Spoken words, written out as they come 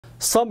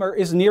Summer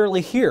is nearly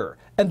here,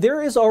 and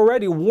there is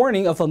already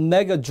warning of a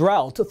mega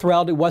drought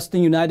throughout the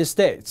western United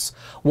States.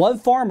 One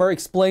farmer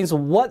explains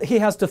what he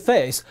has to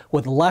face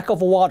with lack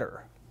of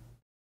water.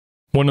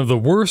 One of the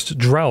worst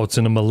droughts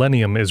in a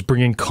millennium is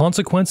bringing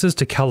consequences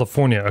to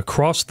California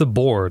across the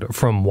board,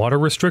 from water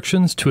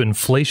restrictions to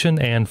inflation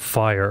and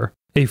fire.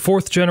 A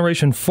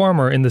fourth-generation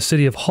farmer in the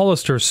city of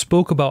Hollister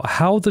spoke about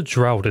how the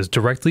drought is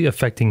directly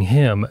affecting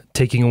him,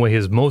 taking away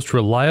his most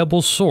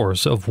reliable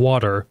source of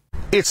water.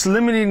 It's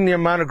limiting the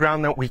amount of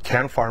ground that we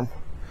can farm.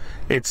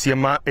 It's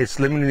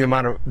limiting the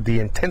amount of the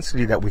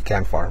intensity that we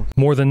can farm.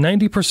 More than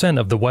 90%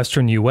 of the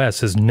western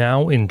U.S. is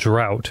now in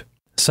drought.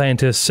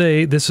 Scientists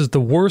say this is the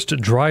worst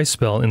dry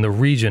spell in the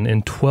region in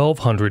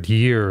 1,200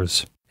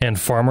 years. And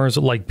farmers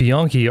like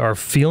Bianchi are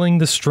feeling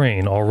the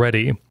strain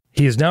already.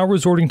 He is now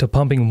resorting to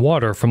pumping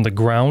water from the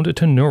ground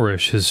to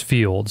nourish his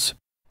fields.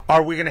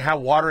 Are we going to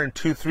have water in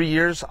 2-3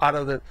 years out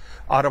of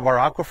our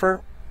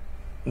aquifer?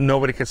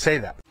 Nobody could say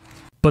that.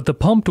 But the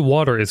pumped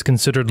water is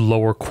considered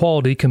lower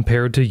quality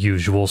compared to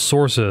usual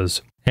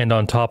sources. And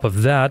on top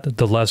of that,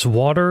 the less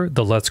water,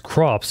 the less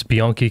crops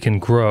Bianchi can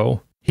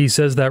grow. He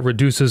says that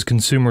reduces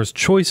consumers'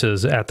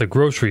 choices at the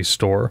grocery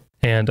store.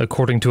 And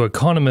according to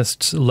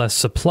economists, less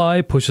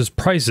supply pushes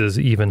prices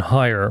even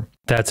higher.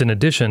 That's in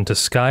addition to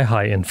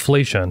sky-high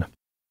inflation.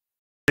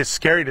 It's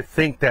scary to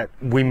think that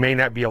we may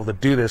not be able to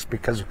do this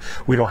because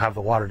we don't have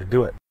the water to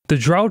do it. The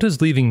drought is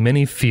leaving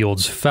many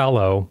fields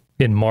fallow.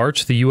 In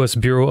March, the U.S.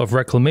 Bureau of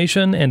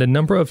Reclamation and a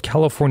number of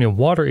California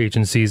water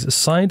agencies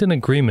signed an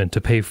agreement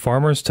to pay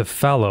farmers to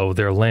fallow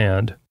their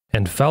land.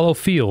 And fallow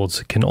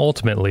fields can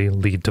ultimately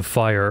lead to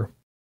fire.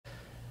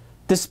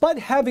 Despite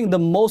having the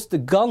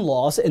most gun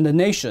laws in the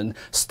nation,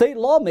 state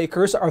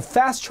lawmakers are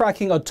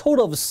fast-tracking a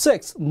total of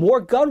 6 more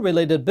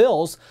gun-related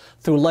bills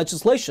through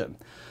legislation.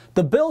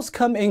 The bills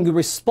come in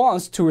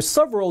response to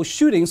several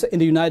shootings in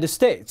the United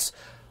States.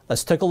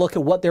 Let's take a look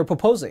at what they're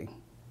proposing.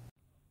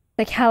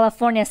 The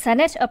California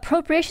Senate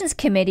Appropriations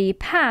Committee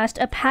passed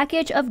a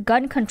package of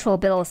gun control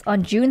bills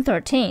on June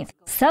 13th.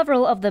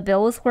 Several of the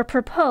bills were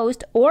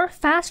proposed or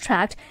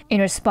fast-tracked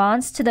in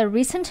response to the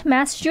recent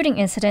mass shooting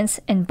incidents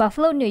in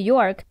Buffalo, New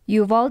York,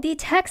 Uvalde,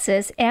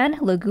 Texas, and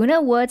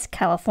Laguna Woods,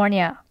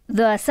 California.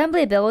 The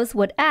assembly bills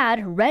would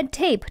add red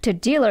tape to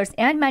dealers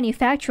and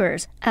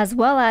manufacturers, as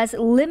well as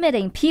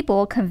limiting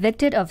people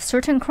convicted of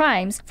certain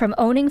crimes from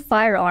owning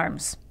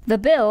firearms. The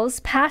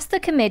bills passed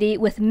the committee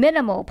with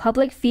minimal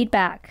public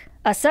feedback.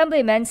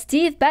 Assemblyman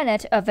Steve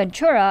Bennett of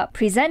Ventura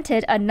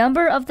presented a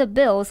number of the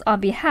bills on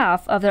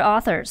behalf of their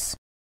authors.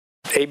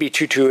 AB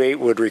 228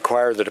 would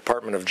require the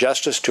Department of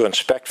Justice to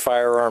inspect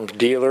firearms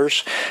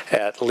dealers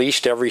at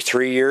least every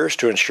 3 years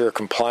to ensure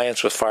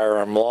compliance with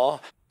firearm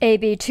law.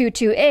 AB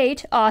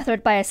 228,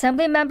 authored by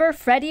Assemblymember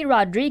Freddie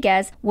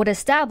Rodriguez, would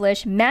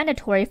establish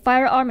mandatory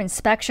firearm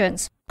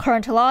inspections.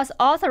 Current laws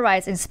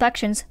authorize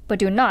inspections but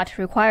do not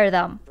require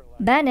them.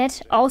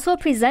 Bennett also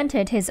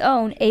presented his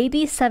own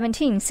AB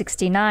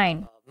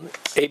 1769.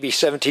 AB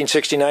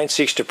 1769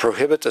 seeks to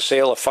prohibit the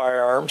sale of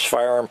firearms,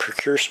 firearm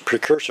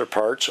precursor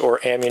parts, or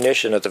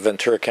ammunition at the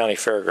Ventura County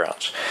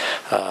Fairgrounds.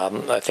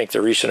 I think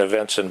the recent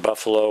events in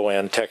Buffalo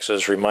and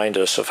Texas remind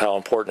us of how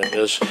important it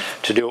is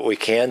to do what we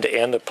can to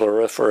end the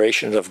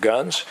proliferation of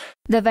guns.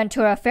 The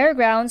Ventura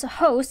Fairgrounds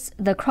hosts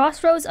the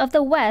Crossroads of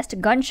the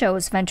West Gun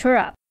Shows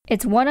Ventura.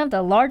 It's one of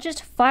the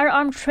largest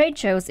firearm trade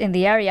shows in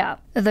the area.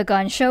 The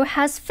gun show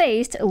has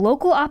faced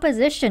local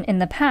opposition in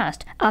the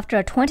past after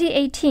a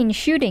 2018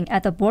 shooting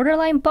at the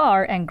Borderline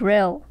Bar and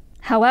Grill.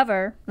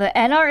 However, the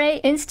NRA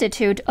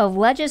Institute of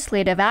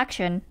Legislative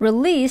Action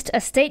released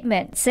a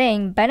statement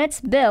saying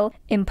Bennett's bill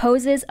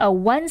imposes a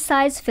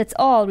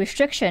one-size-fits-all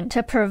restriction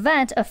to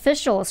prevent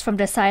officials from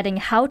deciding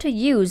how to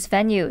use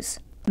venues.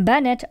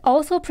 Bennett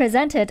also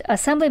presented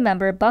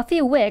Assemblymember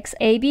Buffy Wick's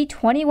AB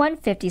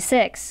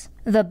 2156.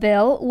 The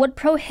bill would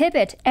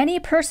prohibit any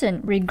person,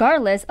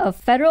 regardless of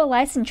federal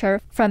licensure,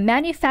 from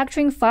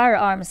manufacturing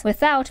firearms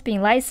without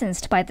being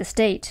licensed by the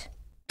state.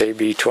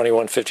 AB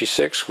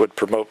 2156 would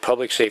promote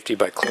public safety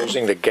by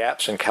closing the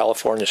gaps in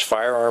California's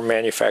firearm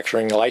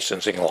manufacturing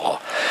licensing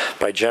law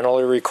by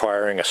generally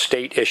requiring a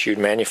state-issued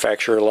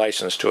manufacturer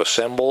license to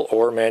assemble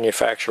or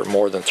manufacture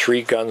more than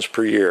 3 guns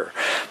per year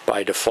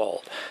by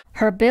default.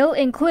 Her bill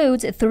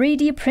includes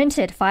 3D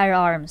printed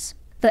firearms.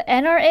 The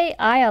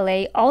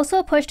NRA-ILA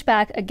also pushed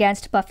back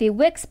against Buffy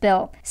Wick's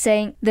bill,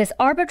 saying this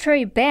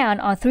arbitrary ban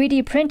on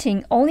 3D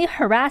printing only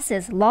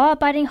harasses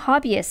law-abiding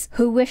hobbyists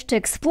who wish to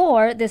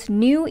explore this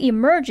new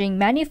emerging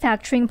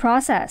manufacturing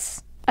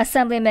process.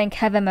 Assemblyman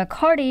Kevin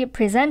McCarty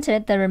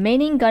presented the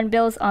remaining gun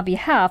bills on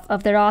behalf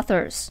of their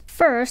authors.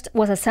 First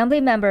was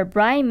Assemblymember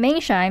Brian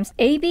Mengsheim's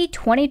AB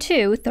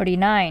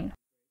 2239.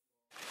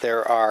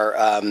 There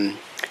are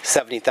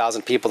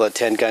 70,000 people that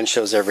attend gun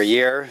shows every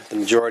year. The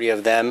majority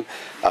of them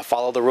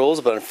follow the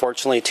rules, but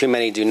unfortunately too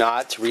many do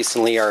not.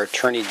 Recently, our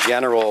Attorney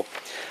General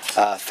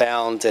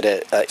found that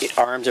an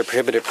armed or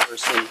prohibited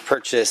person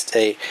purchased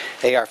a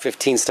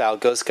AR-15 style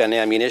ghost gun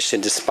ammunition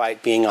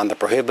despite being on the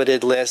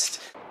prohibited list.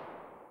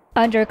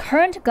 Under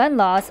current gun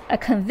laws, a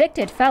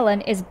convicted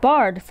felon is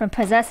barred from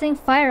possessing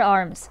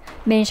firearms.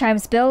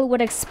 Mearsheimer's bill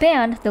would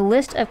expand the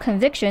list of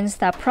convictions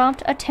that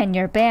prompt a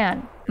 10-year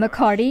ban.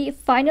 McCarty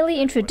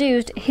finally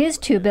introduced his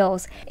two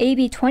bills,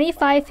 AB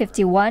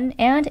 2551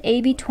 and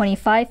AB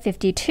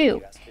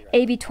 2552.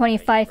 AB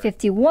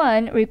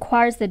 2551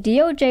 requires the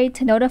DOJ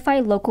to notify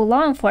local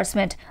law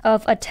enforcement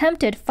of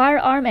attempted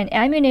firearm and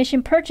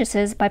ammunition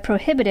purchases by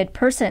prohibited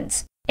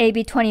persons.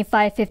 AB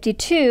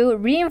 2552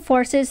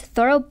 reinforces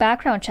thorough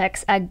background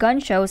checks at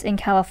gun shows in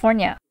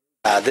California.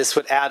 This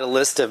would add a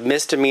list of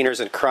misdemeanors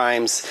and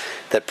crimes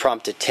that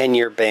prompt a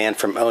 10-year ban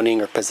from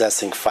owning or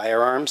possessing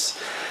firearms.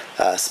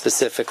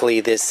 Specifically,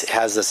 this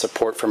has the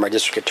support from our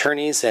district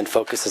attorneys and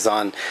focuses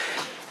on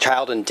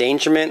child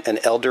endangerment and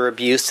elder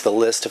abuse to the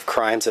list of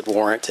crimes that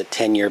warrant a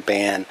 10-year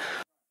ban.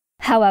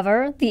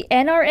 However, the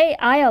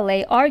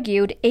NRA-ILA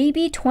argued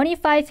AB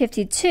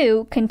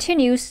 2552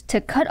 continues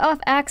to cut off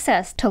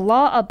access to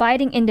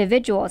law-abiding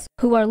individuals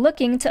who are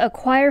looking to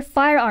acquire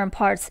firearm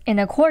parts in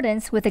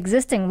accordance with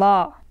existing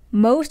law.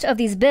 Most of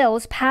these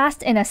bills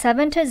passed in a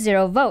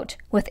 7-0 vote,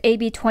 with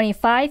AB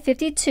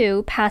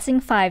 2552 passing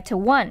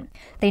 5-1.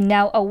 They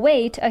now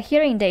await a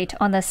hearing date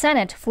on the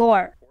Senate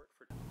floor.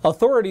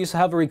 Authorities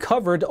have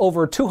recovered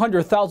over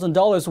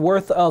 $200,000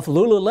 worth of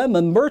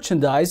Lululemon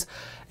merchandise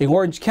in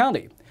Orange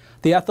County.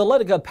 The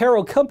athletic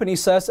apparel company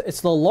says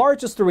it's the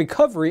largest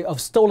recovery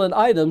of stolen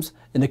items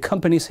in the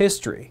company's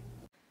history.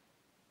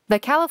 The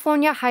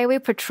California Highway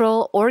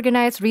Patrol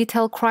Organized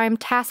Retail Crime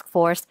Task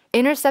Force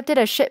intercepted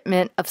a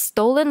shipment of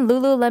stolen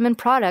Lululemon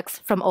products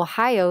from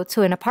Ohio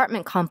to an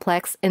apartment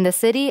complex in the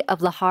city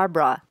of La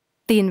Habra.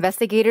 The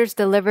investigators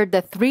delivered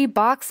the 3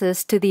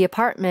 boxes to the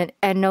apartment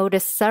and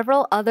noticed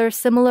several other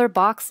similar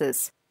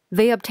boxes.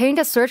 They obtained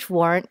a search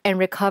warrant and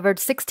recovered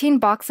 16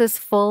 boxes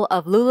full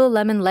of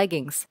Lululemon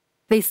leggings.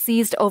 They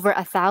seized over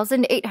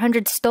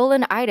 1,800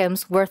 stolen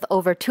items worth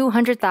over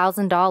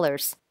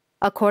 $200,000.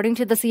 According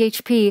to the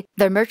CHP,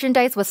 the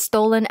merchandise was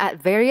stolen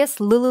at various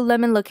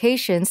Lululemon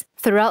locations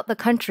throughout the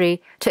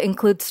country to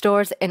include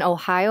stores in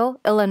Ohio,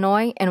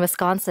 Illinois, and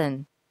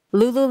Wisconsin.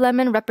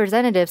 Lululemon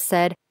representatives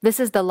said this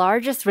is the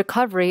largest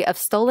recovery of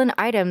stolen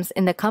items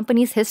in the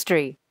company's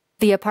history.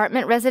 The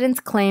apartment residents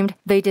claimed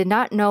they did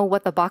not know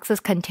what the boxes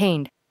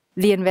contained.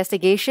 The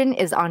investigation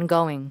is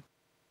ongoing.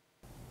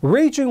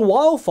 Raging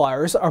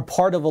wildfires are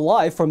part of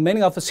life for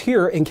many of us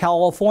here in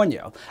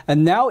California.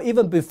 And now,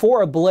 even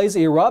before a blaze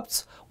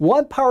erupts,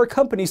 one power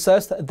company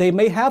says that they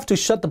may have to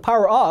shut the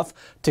power off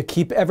to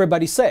keep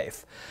everybody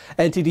safe.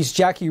 NTD's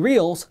Jackie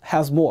Reels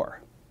has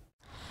more.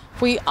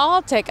 We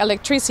all take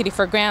electricity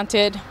for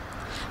granted.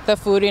 The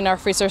food in our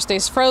freezer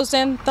stays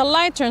frozen, the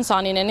light turns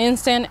on in an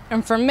instant,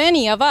 and for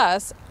many of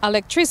us,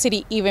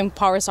 electricity even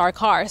powers our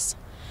cars.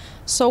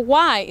 So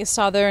why is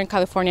Southern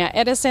California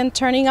Edison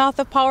turning off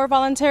the power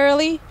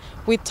voluntarily?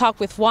 We talked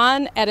with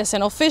one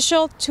Edison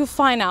official to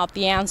find out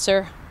the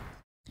answer.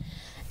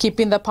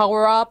 Keeping the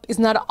power up is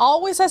not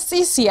always as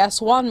easy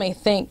as one may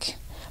think.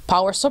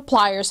 Power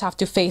suppliers have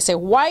to face a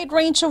wide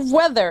range of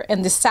weather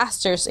and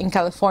disasters in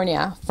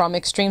California, from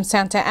extreme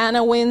Santa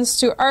Ana winds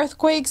to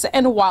earthquakes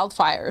and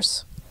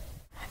wildfires.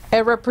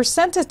 A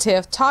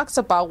representative talks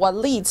about what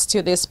leads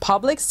to these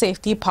public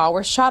safety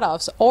power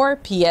shutoffs, or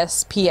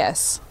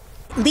PSPS.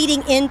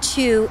 Leading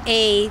into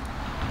a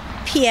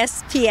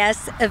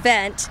PSPS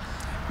event,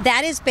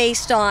 that is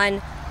based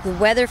on the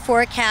weather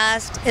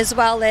forecast, as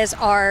well as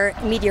our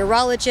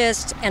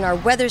meteorologists and our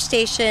weather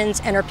stations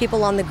and our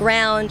people on the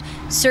ground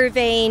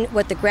surveying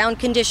what the ground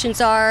conditions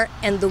are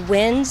and the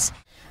winds.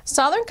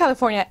 Southern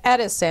California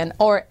Edison,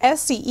 or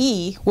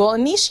SCE, will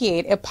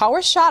initiate a power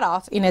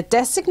shutoff in a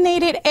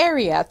designated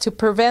area to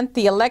prevent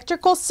the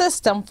electrical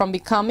system from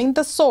becoming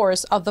the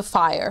source of the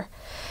fire.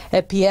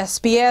 A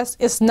PSPS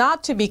is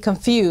not to be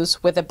confused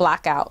with a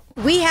blackout.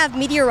 We have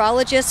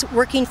meteorologists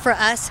working for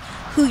us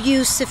who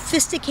use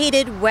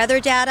sophisticated weather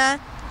data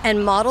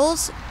and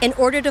models in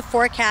order to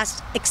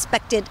forecast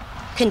expected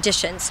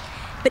conditions.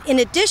 But in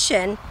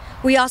addition,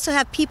 we also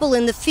have people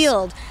in the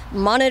field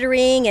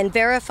monitoring and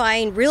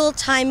verifying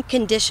real-time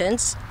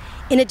conditions.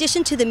 In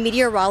addition to the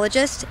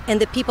meteorologists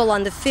and the people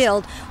on the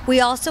field, we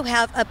also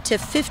have up to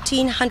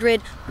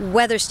 1,500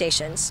 weather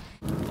stations.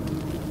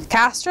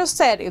 Castro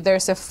said if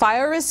there's a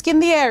fire risk in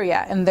the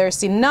area and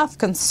there's enough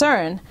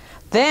concern,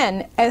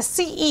 then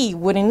SCE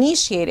would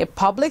initiate a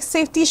public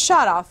safety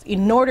shutoff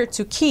in order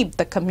to keep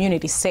the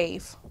community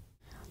safe.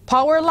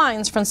 Power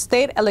lines from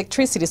state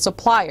electricity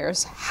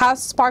suppliers have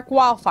sparked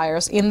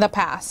wildfires in the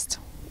past.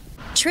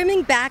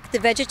 Trimming back the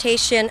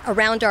vegetation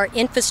around our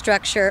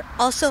infrastructure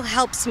also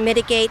helps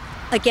mitigate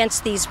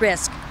against these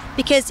risks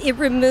because it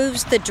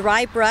removes the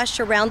dry brush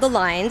around the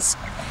lines,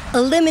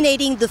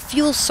 eliminating the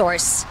fuel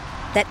source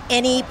that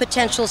any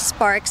potential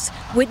sparks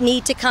would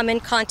need to come in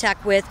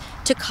contact with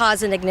to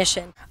cause an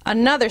ignition.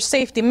 Another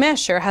safety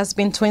measure has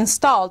been to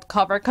install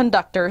covered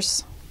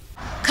conductors.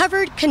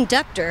 Covered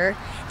conductor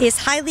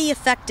is highly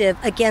effective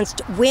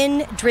against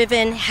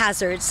wind-driven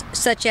hazards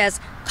such as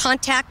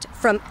contact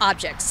from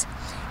objects.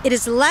 It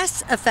is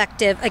less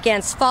effective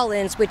against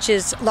fall-ins, which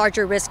is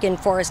larger risk in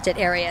forested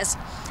areas.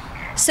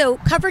 So,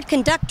 covered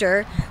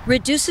conductor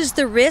reduces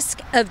the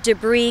risk of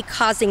debris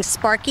causing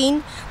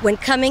sparking when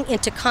coming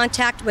into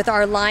contact with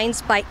our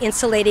lines by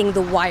insulating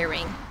the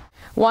wiring.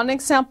 One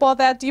example of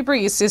that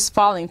debris is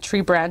falling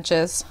tree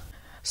branches.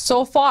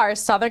 So far,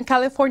 Southern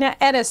California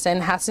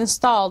Edison has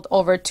installed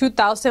over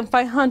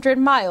 2,500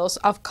 miles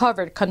of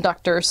covered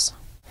conductors.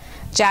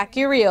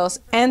 Jackie Rios,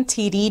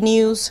 NTD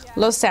News,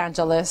 Los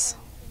Angeles.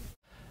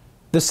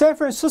 The San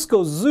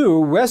Francisco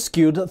Zoo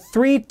rescued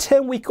 3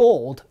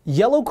 10-week-old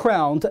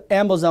yellow-crowned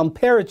Amazon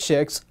parrot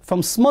chicks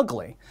from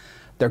smuggling.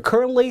 They're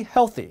currently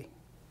healthy.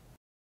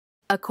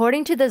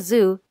 According to the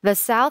zoo, the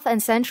South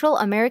and Central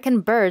American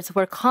birds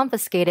were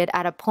confiscated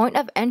at a point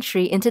of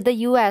entry into the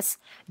U.S.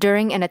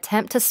 during an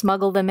attempt to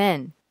smuggle them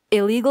in.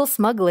 Illegal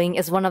smuggling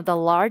is one of the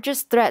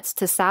largest threats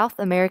to South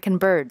American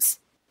birds.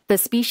 The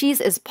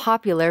species is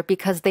popular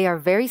because they are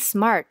very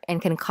smart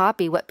and can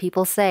copy what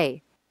people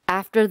say.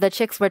 After the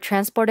chicks were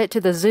transported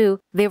to the zoo,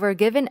 they were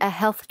given a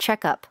health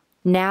checkup.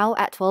 Now,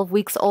 at 12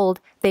 weeks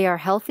old, they are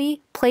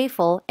healthy,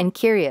 playful, and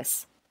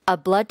curious. A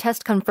blood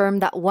test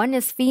confirmed that 1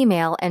 is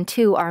female and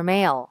 2 are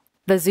male.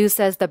 The zoo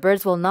says the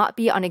birds will not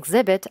be on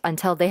exhibit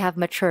until they have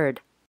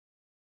matured.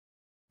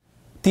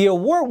 The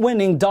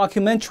award-winning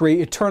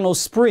documentary Eternal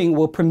Spring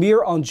will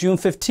premiere on June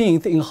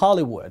 15th in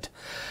Hollywood.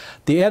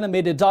 The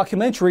animated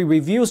documentary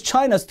reviews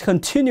China's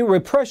continued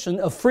repression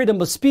of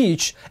freedom of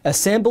speech,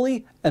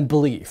 assembly, and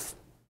belief.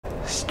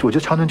 我觉得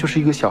长城就是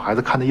一个小孩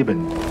子看的一本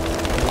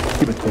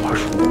童话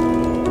书。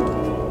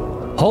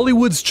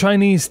 Hollywood's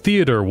Chinese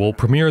theater will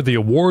premiere the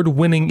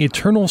award-winning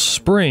Eternal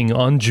Spring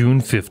on June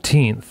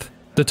 15th.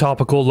 The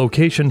topical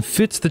location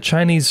fits the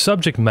Chinese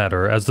subject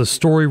matter as the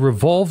story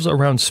revolves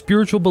around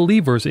spiritual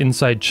believers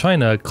inside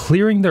China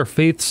clearing their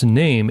faith's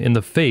name in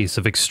the face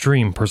of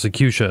extreme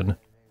persecution.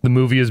 The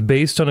movie is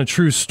based on a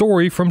true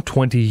story from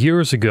 20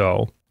 years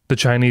ago. The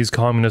Chinese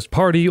Communist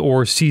Party,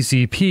 or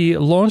CCP,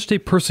 launched a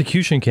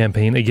persecution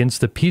campaign against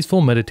the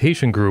peaceful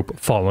meditation group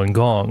Falun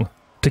Gong.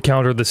 To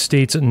counter the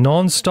state's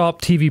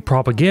non-stop TV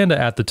propaganda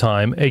at the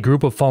time, a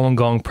group of Falun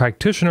Gong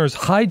practitioners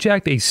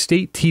hijacked a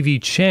state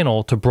TV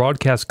channel to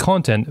broadcast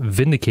content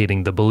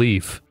vindicating the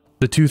belief.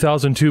 The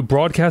 2002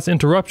 broadcast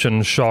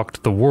interruption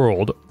shocked the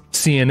world.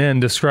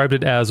 CNN described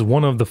it as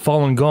one of the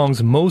Falun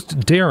Gong's most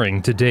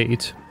daring to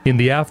date. In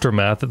the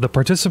aftermath, the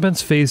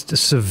participants faced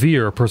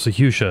severe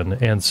persecution,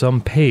 and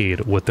some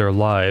paid with their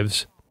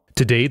lives.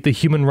 To date, the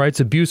human rights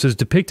abuses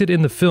depicted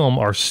in the film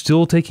are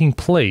still taking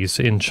place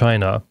in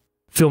China.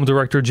 Film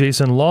director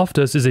Jason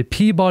Loftus is a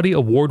Peabody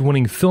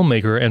Award-winning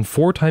filmmaker and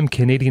 4-time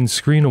Canadian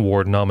Screen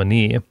Award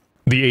nominee.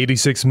 The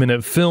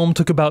 86-minute film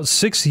took about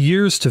 6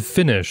 years to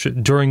finish,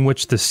 during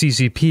which the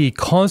CCP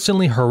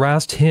constantly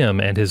harassed him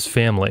and his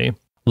family.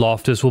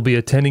 Loftus will be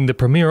attending the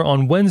premiere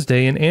on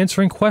Wednesday and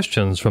answering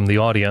questions from the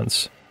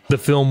audience. The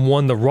film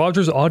won the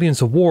Rogers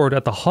Audience Award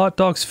at the Hot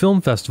Docs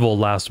Film Festival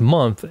last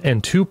month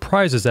and 2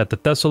 prizes at the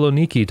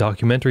Thessaloniki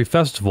Documentary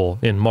Festival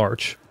in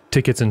March.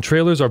 Tickets and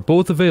trailers are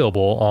both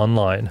available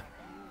online.